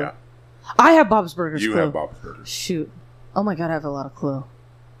 Simpsons Clue. Yeah. I have Bob's Burgers Clue. You have Bob's Burgers. Shoot. Oh my god, I have a lot of Clue.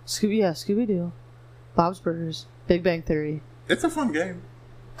 Scooby-Doo. Bob's Burgers. Big Bang Theory. It's a fun game.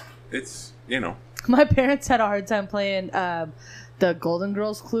 It's, My parents had a hard time playing the Golden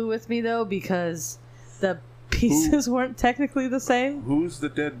Girls Clue with me, though, because the pieces weren't technically the same. Who's the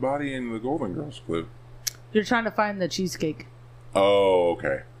dead body in the Golden Girls Clue? You're trying to find the cheesecake. Oh,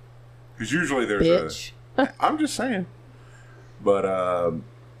 okay. Because usually there's I'm just saying. But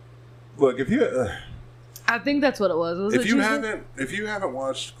look, if you, I think that's what it was. If you haven't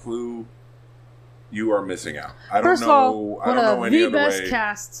watched Clue, you are missing out. I First don't know. Of all, I don't know any the other best way.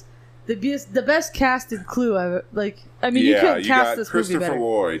 cast, the best casted Clue. You couldn't cast this movie better. Christopher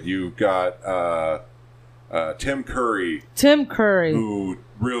Lloyd. You've got Tim Curry. Who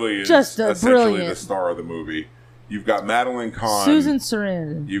really is just essentially brilliant. the star of the movie. You've got Madeline Kahn. Susan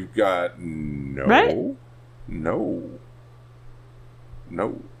Sarandon. You've got No.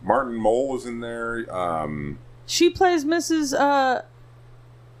 Martin Mull is in there. She plays Mrs.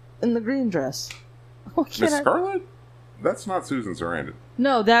 In the green dress. Miss Scarlet? That's not Susan Sarandon.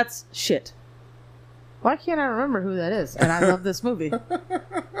 No, that's shit. Why can't I remember who that is? And I love this movie.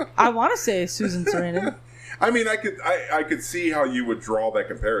 I want to say Susan Sarandon. I mean, I could see how you would draw that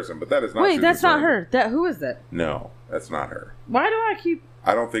comparison, but that is not. Wait, Susan that's not Sarandon. her. Who is that? No, that's not her. Why do I keep?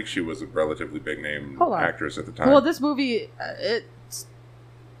 I don't think she was a relatively big name actress at the time. Well, this movie,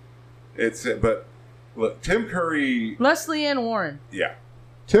 but look, Tim Curry, Leslie Ann Warren, yeah,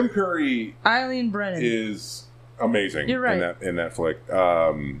 Tim Curry, Eileen Brennan is amazing. You're right. in that flick.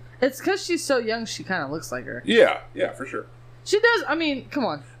 It's because she's so young. She kind of looks like her. Yeah, for sure. She does. I mean, come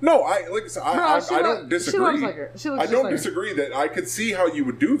on. No, I don't disagree. She looks like her. She looks I don't disagree that I could see how you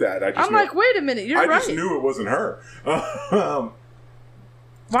would do that. I'm like, wait a minute, you're right. I just knew it wasn't her.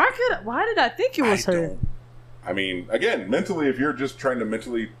 Why did I think it was her? I mean, again, mentally, if you're just trying to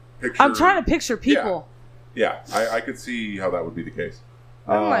mentally picture, I'm trying to picture people. Yeah, I could see how that would be the case.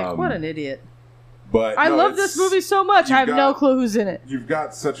 I'm like, what an idiot. But I love this movie so much. I have no clue who's in it. You've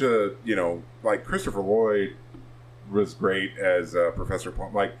got such a, like Christopher Lloyd was great as Professor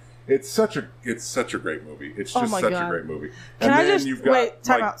Plum. Like it's such a great movie. It's just such a great movie. Can I just wait?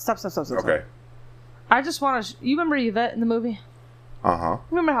 Time out. Stop. Okay. I just want to. You remember Yvette in the movie?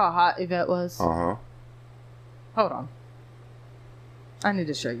 Remember how hot Yvette was? Hold on. I need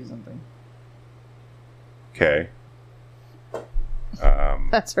to show you something. Okay.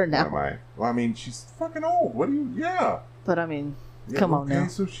 That's her now. What am I? Well, I mean, she's fucking old. What do you? Yeah. But I mean, come on now.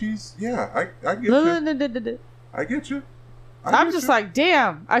 So she's I get you. I get you. I'm just like,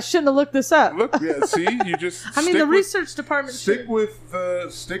 damn, I shouldn't have looked this up. Look, yeah, see, you just. I mean, the research department. Stick with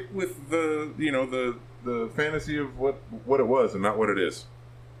the the fantasy of what it was and not what it is.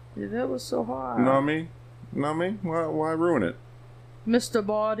 Yeah, that was so hard. Know me? Why ruin it? Mr.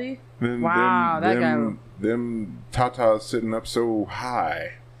 Body. That guy. Them tatas sitting up so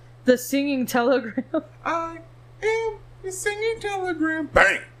high. The singing telegram. I am the singing telegram.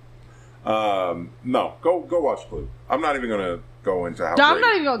 Bang. No, go watch Clue. I'm not even gonna go into how. I'm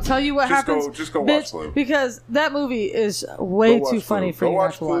not even gonna tell you what happens. Just go watch Clue because that movie is way too funny for you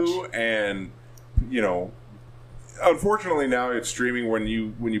not to watch. Clue, and unfortunately now it's streaming. When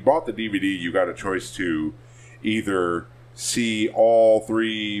you bought the DVD, you got a choice to either see all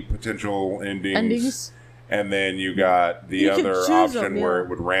three potential endings. And then you got the other option where it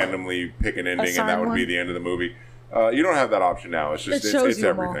would randomly pick an ending, and that would be the end of the movie. You don't have that option now. It's just it's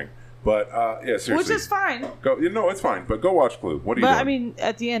everything. But yeah, seriously, which is fine. It's fine. But go watch Clue. What are you doing? But I mean,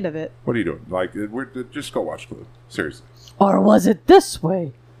 at the end of it, what are you doing? Like, just go watch Clue. Seriously. Or was it this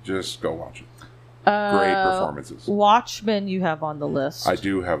way? Just go watch it. Great performances. Watchmen, you have on the list. I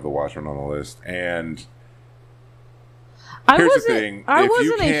do have the Watchmen on the list, and here's the thing: if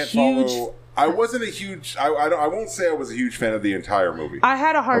you can't follow. I wasn't a huge. I won't say I was a huge fan of the entire movie. I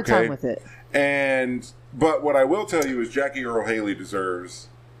had a hard time with it. But what I will tell you is Jackie Earle Haley deserves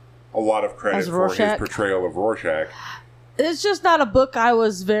a lot of credit for his portrayal of Rorschach. It's just not a book I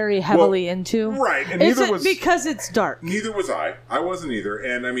was very heavily into. Right, and because it's dark. Neither was I. I wasn't either,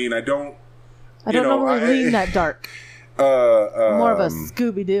 and I mean, I don't normally lean that dark. More of a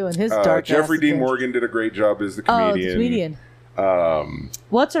Scooby Doo and his dark. Jeffrey Dean Morgan did a great job as the comedian. Oh, the comedian.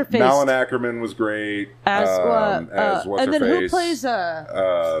 What's her face? Malin Ackerman was great as what's her face. And then who plays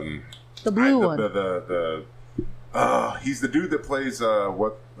the blue one? He's the dude that plays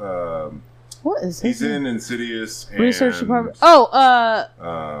what is he's in Insidious and Research Department.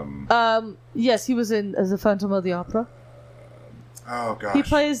 Yes, he was in as the Phantom of the Opera. Oh gosh, he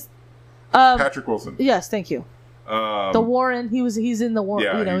plays Patrick Wilson. Yes, thank you. The Warren. He's in the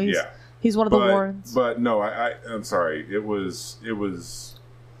Warren. Yeah, he's one of the Warrens. But no, I'm sorry. It was.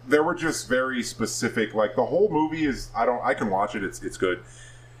 There were just very specific. Like the whole movie is. I can watch it. It's good.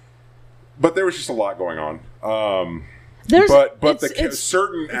 But there was just a lot going on.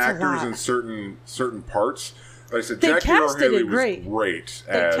 Certain actors and certain parts. Like I said, Jackie Earle Haley was great.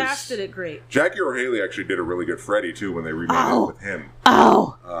 They casted it great. Jackie Earle Haley actually did a really good Freddy too when they remade it with him.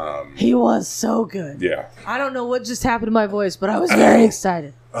 He was so good. Yeah. I don't know what just happened to my voice, but I was very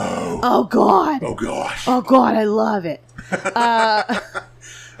excited. Oh God. Oh gosh. Oh God, I love it.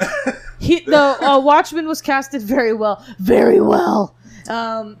 Watchmen was casted very well. Very well.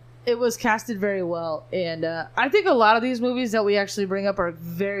 It was casted very well, and I think a lot of these movies that we actually bring up are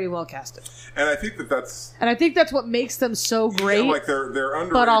very well casted. And I think that's what makes them so great. Yeah, like they're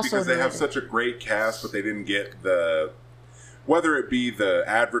underrated because they have such a great cast, but they didn't get whether it be the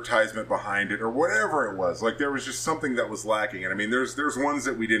advertisement behind it or whatever it was. Like there was just something that was lacking. And I mean, there's ones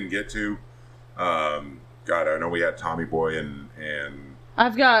that we didn't get to. God, I know we had Tommy Boy and I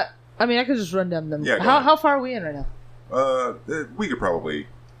could just run down them. Yeah, how far are we in right now? We could probably.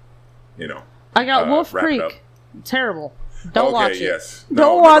 I got Wolf Creek. Terrible. Don't watch it. Yes.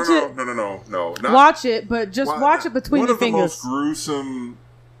 Don't watch it. No. Watch it, but just watch it between your fingers. One of the most gruesome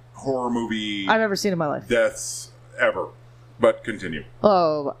horror movie I've ever seen in my life. deaths ever. But continue.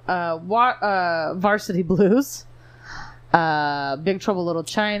 Oh, Varsity Blues, Big Trouble Little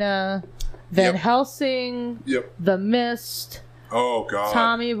China, Van Yep. Helsing, Yep. The Mist, Oh God.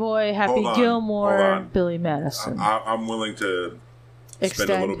 Tommy Boy, Happy Hold on, Gilmore, hold on. Billy Madison. I'm willing to spend a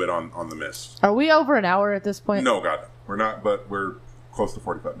Extend. little bit on The Mist. Are we over an hour at this point? No, God, no. We're not, but we're close to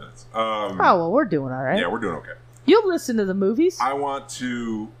 45 minutes. Oh, well, we're doing all right. Yeah, we're doing okay. You'll listen to the movies. I want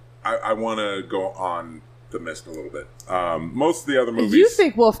to go on The Mist a little bit. Most of the other movies. You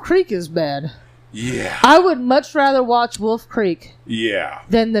think Wolf Creek is bad? Yeah. I would much rather watch Wolf Creek Yeah.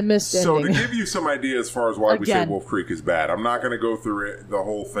 than The Mist So ending. to give you some idea as far as why we say Again. Wolf Creek is bad, I'm not going to go through it, the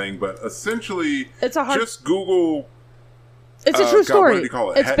whole thing, but essentially, It's a hard- just Google. It's a true God, story. what did he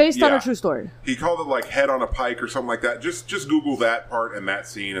call it? It's based on Yeah. a true story. He called it like Head on a Pike or something like that. Just Google that part and that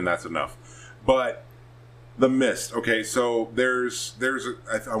scene, and that's enough. But The Mist. Okay, so there's There's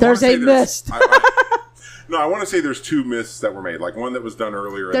a mist. I want to say there's two mists that were made, like one that was done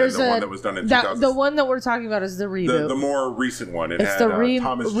earlier, and There's then the a- one that was done in 2000. The one that we're talking about is the reboot. The more recent one. It It's had the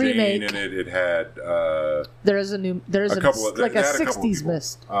Thomas remake. Jane in it. It had There's a couple of- like they a had a couple of 60s people.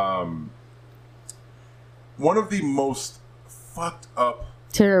 mist. one of the most fucked up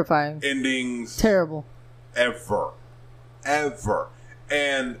Terrifying. endings Terrible. ever.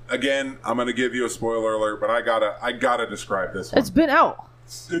 And again, I'm going to give you a spoiler alert, but I gotta describe this one. It's been out.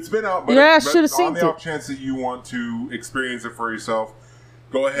 It's been out, but, Yeah, I but should've on seen the it. off chance that you want to experience it for yourself,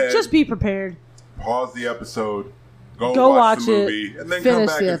 go ahead. Just be prepared. Pause the episode, go watch the it, movie, and then finish come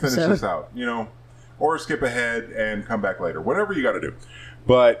back the and finish episode. this out. Or skip ahead and come back later. Whatever you got to do.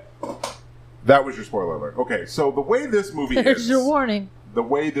 But that was your spoiler alert. Okay, so the way this movie There's ends, your warning. the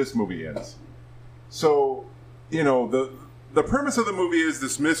way this movie ends. So, the premise of the movie is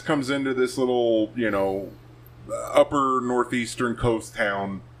this mist comes into this little, upper northeastern coast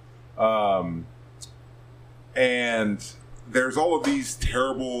town. And there's all of these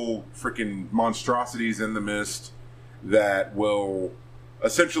terrible freaking monstrosities in the mist that will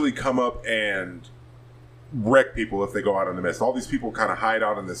essentially come up and wreck people if they go out in the mist. All these people kind of hide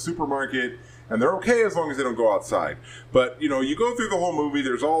out in the supermarket, and they're okay as long as they don't go outside. But, you go through the whole movie,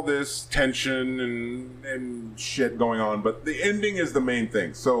 there's all this tension and shit going on, but the ending is the main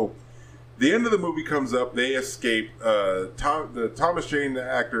thing. So, the end of the movie comes up, they escape, the Thomas Jane, the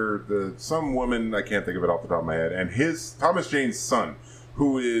actor, some woman, I can't think of it off the top of my head, and Thomas Jane's son,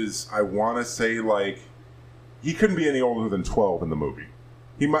 who is, I want to say, he couldn't be any older than 12 in the movie.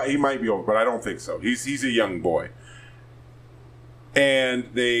 He might be old, but I don't think so. He's a young boy. And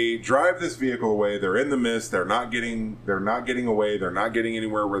they drive this vehicle away. They're in the mist. They're not getting away. They're not getting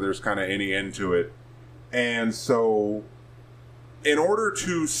anywhere where there's kind of any end to it. And so, in order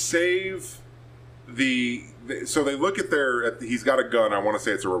to save so they look at he's got a gun. I want to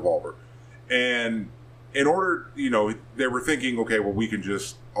say it's a revolver. And in order, they were thinking, okay, well, we can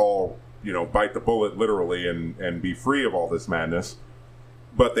just all, bite the bullet literally and be free of all this madness.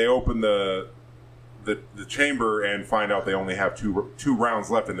 But they open the chamber and find out they only have two rounds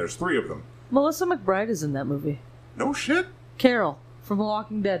left, and there's 3 of them. Melissa McBride is in that movie. No shit? Carol from The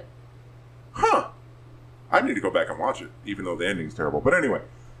Walking Dead. Huh. I need to go back and watch it, even though the ending's terrible. But anyway,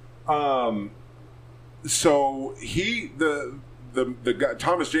 so the guy,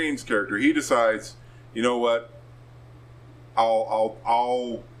 Thomas Jane's character, he decides, you know what?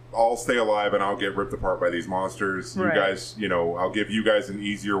 I'll stay alive and I'll get ripped apart by these monsters. Right. You guys, I'll give you guys an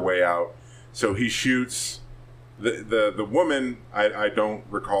easier way out. So he shoots the woman. I don't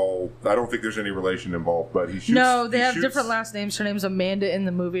recall. I don't think there's any relation involved, but he shoots. No, they have shoots- different last names. Her name's Amanda in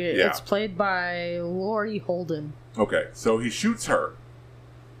the movie. Yeah. It's played by Laurie Holden. Okay, so he shoots her.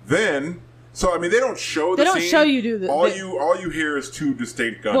 Then, so I mean, they don't show the They don't scene. show you do the- All they- you hear is 2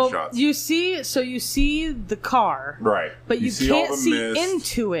 distinct gunshots. Well, you see the car, right, but you see all can't the see mist.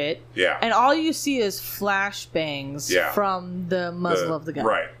 into it. Yeah. And all you see is flashbangs Yeah. from the muzzle of the gun.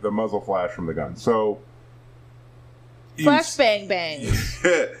 Right, the muzzle flash from the gun. So you Flashbang bang.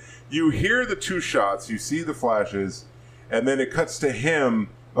 you hear the 2 shots, you see the flashes, and then it cuts to him.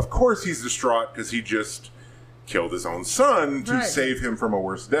 Of course, he's distraught because he just killed his own son to Right. save him from a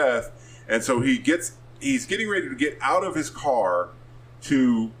worse death, and so he's getting ready to get out of his car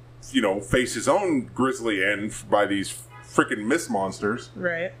to, face his own grisly end by these freaking mist monsters.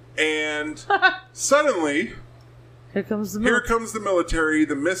 Right. And suddenly, Here comes the here milk. comes the military.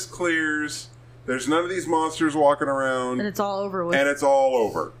 The mist clears. There's none of these monsters walking around. And it's all over with. And it's all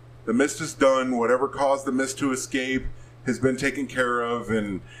over. The mist is done. Whatever caused the mist to escape has been taken care of,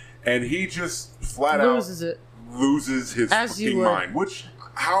 and he just flat Loses out it. loses his As you fucking would. mind. Which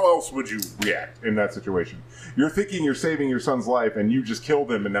how else would you react in that situation? You're thinking you're saving your son's life, and you just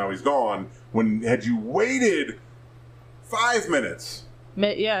killed him, and now he's gone. When had you waited 5 minutes,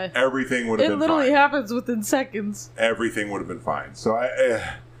 Yeah, everything would have been fine. It literally happens within seconds. Everything would have been fine. So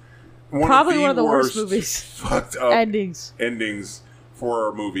Probably one of the worst movies. Fucked up endings for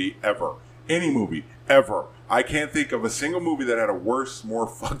a movie ever. Any movie ever. I can't think of a single movie that had a worse, more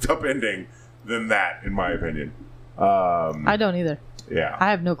fucked up ending than that, in my opinion. I don't either. Yeah.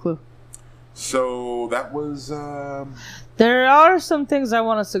 I have no clue. So that was... There are some things I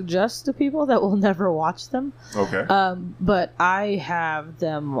want to suggest to people that will never watch them. Okay. But I have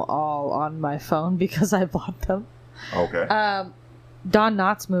them all on my phone because I bought them. Okay. Don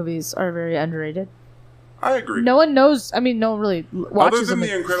Knotts movies are very underrated. I agree. No one knows. I mean, no one really watches Other than them.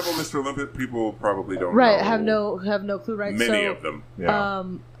 The Incredible Mr. Limpet, people probably don't right, know. have no clue, right? Many of them, yeah.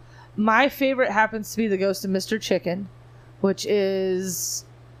 My favorite happens to be The Ghost of Mr. Chicken, which is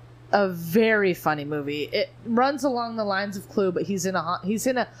a very funny movie. It runs along the lines of Clue, but he's in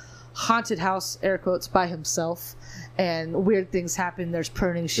a haunted house, air quotes, by himself, and weird things happen. There's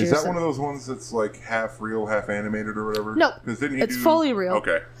pruning shears. Is that one of those ones that's like half real, half animated, or whatever? No, it's fully real.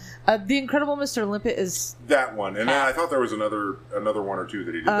 Okay. The Incredible Mr. Limpet is that one, and I thought there was another one or two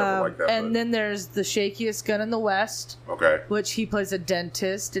that he did that were like that. And then there's The Shakiest Gun in the West. Okay. Which he plays a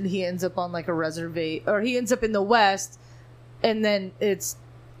dentist, and he ends up on like a reservation, or he ends up in the West, and then it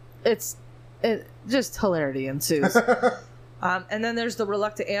just hilarity ensues. And then there's The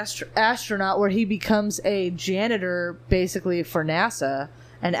Reluctant Astronaut, where he becomes a janitor basically for NASA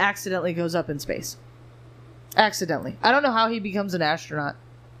and accidentally goes up in space. Accidentally. I don't know how he becomes an astronaut.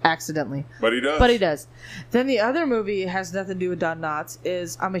 Accidentally. But he does. But he does. Then the other movie has nothing to do with Don Knotts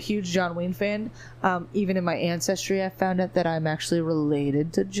is I'm a huge John Wayne fan. Even in my ancestry, I found out that I'm actually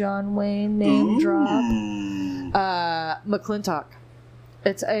related to John Wayne. Name drop. McClintock.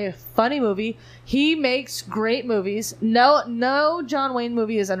 It's a funny movie. He makes great movies. No John Wayne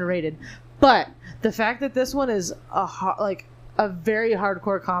movie is underrated. But the fact that this one is a very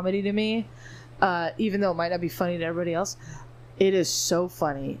hardcore comedy to me, even though it might not be funny to everybody else, it is so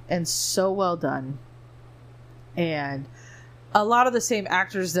funny and so well done. And a lot of the same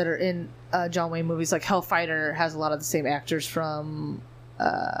actors that are in John Wayne movies, like Hellfighter, has a lot of the same actors from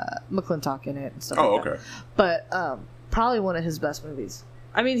McClintock in it and stuff like that. But probably one of his best movies.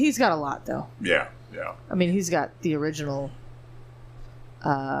 I mean, he's got a lot, though. Yeah. I mean, he's got the original,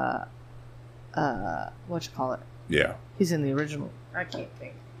 whatchamacallit? Yeah. He's in the original. I can't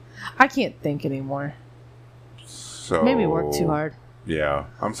think anymore. So made me work too hard. Yeah,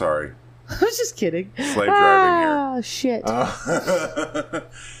 I'm sorry. I was just kidding. Slave driving here. Oh, shit.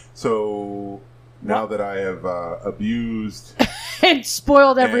 So now that I have abused and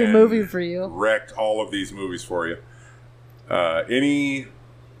spoiled every movie for you, wrecked all of these movies for you, any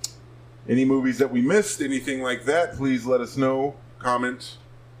movies that we missed, anything like that, please let us know. Comment,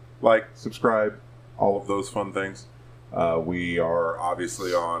 like, subscribe, all of those fun things. We are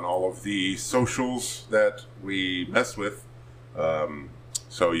obviously on all of the socials that we mess with,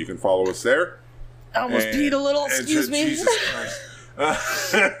 so you can follow us there. I almost peed a little. Excuse me. Jesus Christ.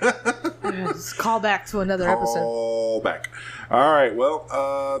 Just call back to another episode. Call back. All right.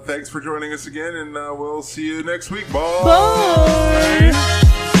 Well, thanks for joining us again, and we'll see you next week. Bye. Bye.